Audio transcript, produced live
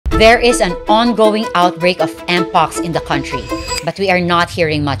There is an ongoing outbreak of MPox in the country, but we are not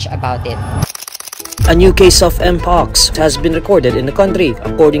hearing much about it. A new case of MPox has been recorded in the country,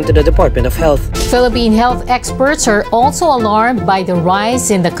 according to the Department of Health. Philippine health experts are also alarmed by the rise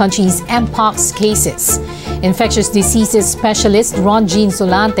in the country's MPox cases. Infectious diseases specialist Ron Jean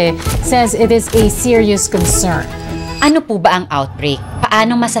Solante says it is a serious concern. Ano po ba ang outbreak?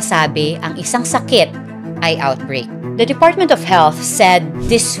 Paano masasabi ang isang sakit ay outbreak? The Department of Health said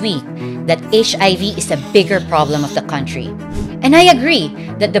this week that HIV is a bigger problem of the country. And I agree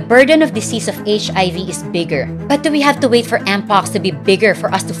that the burden of disease of HIV is bigger. But do we have to wait for MPox to be bigger for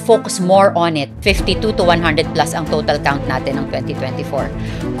us to focus more on it? 52 to 100 plus ang total count natin ng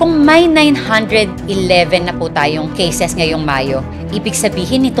 2024. Kung may 911 na po tayong cases ngayong Mayo, ibig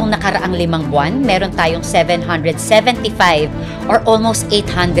sabihin nitong nakaraang 5 buwan, meron tayong 775 or almost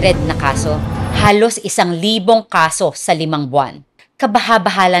 800 na kaso. Halos 1,000 kaso sa 5 buwan.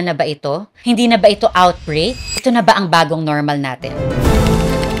 Kabaha-bahala na ba ito? Hindi na ba ito outbreak? Ito na ba ang bagong normal natin?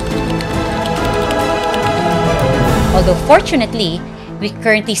 Although fortunately, we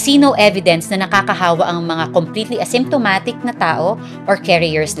currently see no evidence na nakakahawa ang mga completely asymptomatic na tao or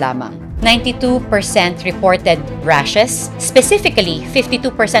carriers lamang. 92% reported rashes. Specifically,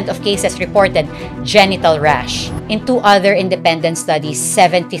 52% of cases reported genital rash. In 2 other independent studies,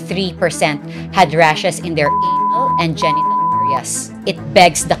 73% had rashes in their anal and genital areas. It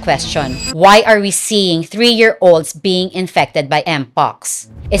begs the question, why are we seeing 3-year-olds being infected by MPox?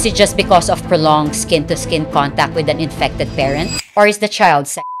 Is it just because of prolonged skin-to-skin contact with an infected parent? Or is the child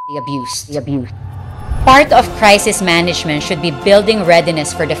sexually abused? Part of crisis management should be building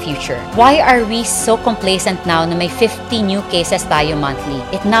readiness for the future. Why are we so complacent now na may 50 new cases tayo monthly?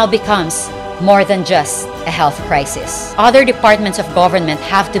 It now becomes more than just a health crisis. Other departments of government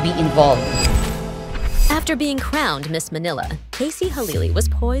have to be involved. After being crowned Miss Manila, Casey Halili was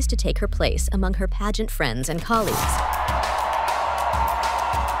poised to take her place among her pageant friends and colleagues.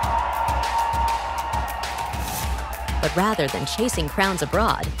 But rather than chasing crowns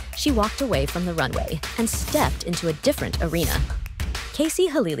abroad, she walked away from the runway and stepped into a different arena. Casey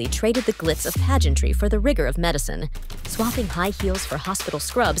Halili traded the glitz of pageantry for the rigor of medicine, swapping high heels for hospital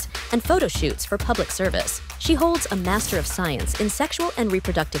scrubs and photo shoots for public service. She holds a Master of Science in Sexual and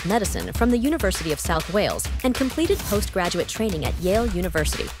Reproductive Medicine from the University of South Wales and completed postgraduate training at Yale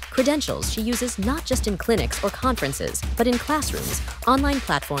University. Credentials she uses not just in clinics or conferences, but in classrooms, online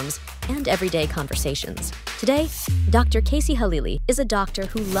platforms, and everyday conversations. Today, Dr. Casey Halili is a doctor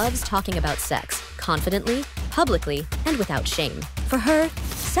who loves talking about sex confidently, publicly, and without shame. For her,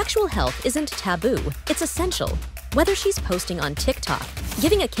 sexual health isn't taboo, it's essential. Whether she's posting on TikTok,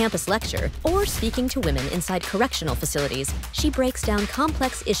 giving a campus lecture, or speaking to women inside correctional facilities, she breaks down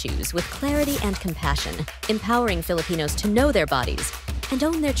complex issues with clarity and compassion, empowering Filipinos to know their bodies and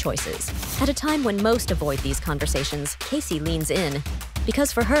own their choices. At a time when most avoid these conversations, Casey leans in.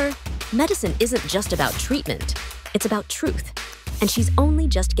 Because for her, medicine isn't just about treatment, it's about truth. And she's only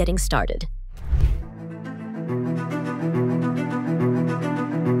just getting started.